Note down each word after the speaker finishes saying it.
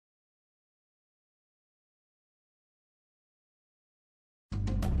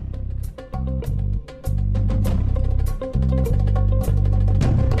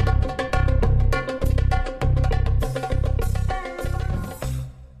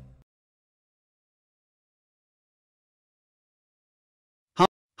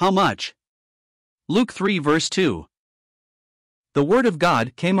How much? Luke 3 verse 2. The word of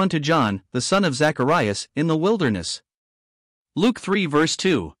God came unto John, the son of Zacharias, in the wilderness. Luke 3 verse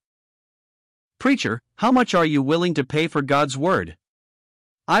 2. Preacher, how much are you willing to pay for God's word?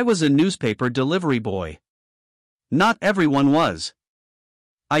 I was a newspaper delivery boy. Not everyone was.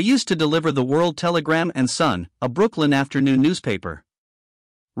 I used to deliver the World Telegram and Sun, a Brooklyn afternoon newspaper.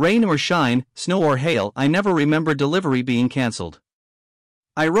 Rain or shine, snow or hail, I never remember delivery being cancelled.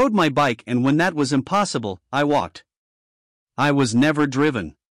 I rode my bike, and when that was impossible, I walked. I was never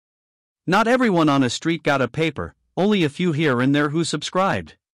driven. Not everyone on a street got a paper, only a few here and there who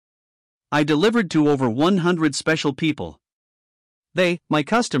subscribed. I delivered to over 100 special people. They, my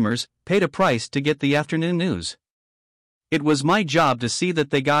customers, paid a price to get the afternoon news. It was my job to see that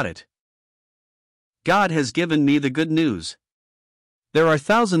they got it. God has given me the good news. There are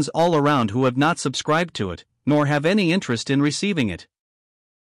thousands all around who have not subscribed to it, nor have any interest in receiving it.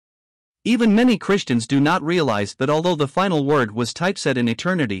 Even many Christians do not realize that although the final word was typeset in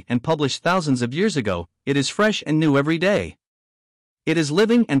eternity and published thousands of years ago, it is fresh and new every day. It is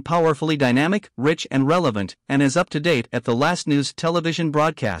living and powerfully dynamic, rich and relevant, and is up to date at the last news television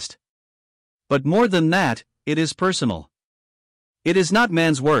broadcast. But more than that, it is personal. It is not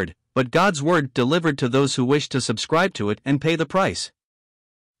man's word, but God's word delivered to those who wish to subscribe to it and pay the price.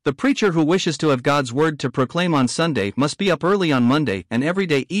 The preacher who wishes to have God's word to proclaim on Sunday must be up early on Monday and every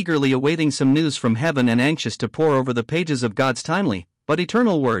day eagerly awaiting some news from heaven and anxious to pore over the pages of God's timely, but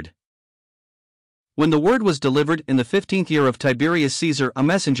eternal word. When the word was delivered in the 15th year of Tiberius Caesar, a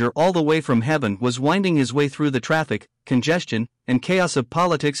messenger all the way from heaven was winding his way through the traffic, congestion, and chaos of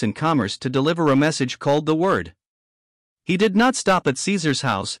politics and commerce to deliver a message called the Word. He did not stop at Caesar's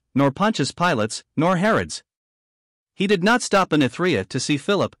house, nor Pontius Pilate's, nor Herod's. He did not stop in Ithrea to see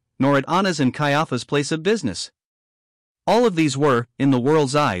Philip, nor at Annas and Caiaphas' place of business. All of these were, in the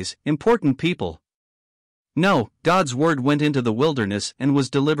world's eyes, important people. No, God's word went into the wilderness and was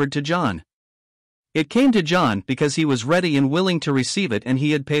delivered to John. It came to John because he was ready and willing to receive it, and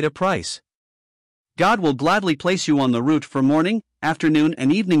he had paid a price. God will gladly place you on the route for morning, afternoon,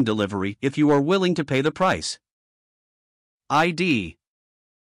 and evening delivery if you are willing to pay the price. ID